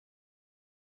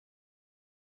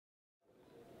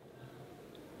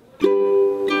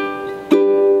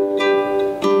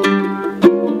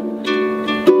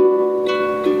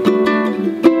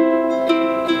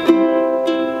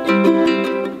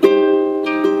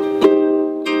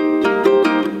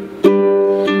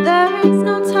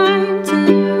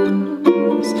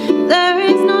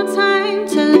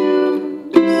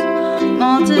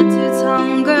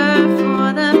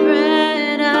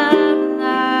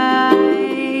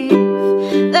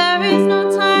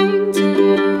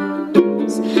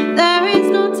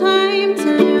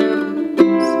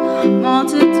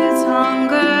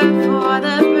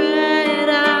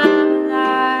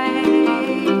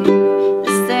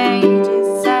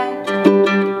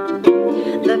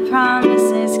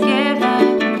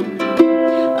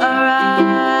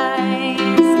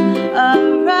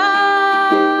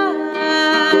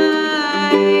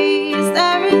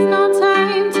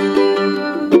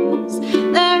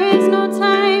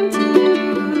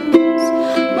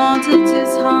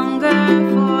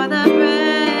for the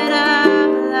bread of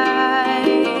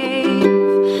life.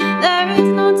 There is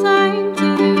no time to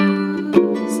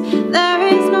lose, there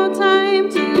is no time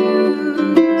to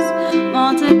lose.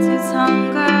 Multitudes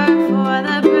hunger for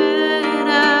the bread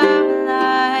of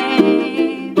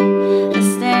life. The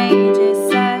stage is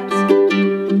set,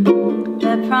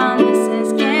 the promise is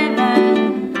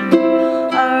given.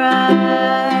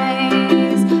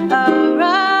 Arise,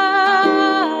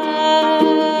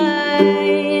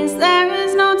 arise. There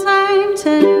is no time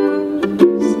to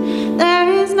lose, there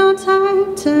is no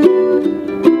time to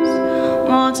lose.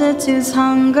 Multitudes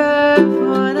hunger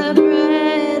for the bread.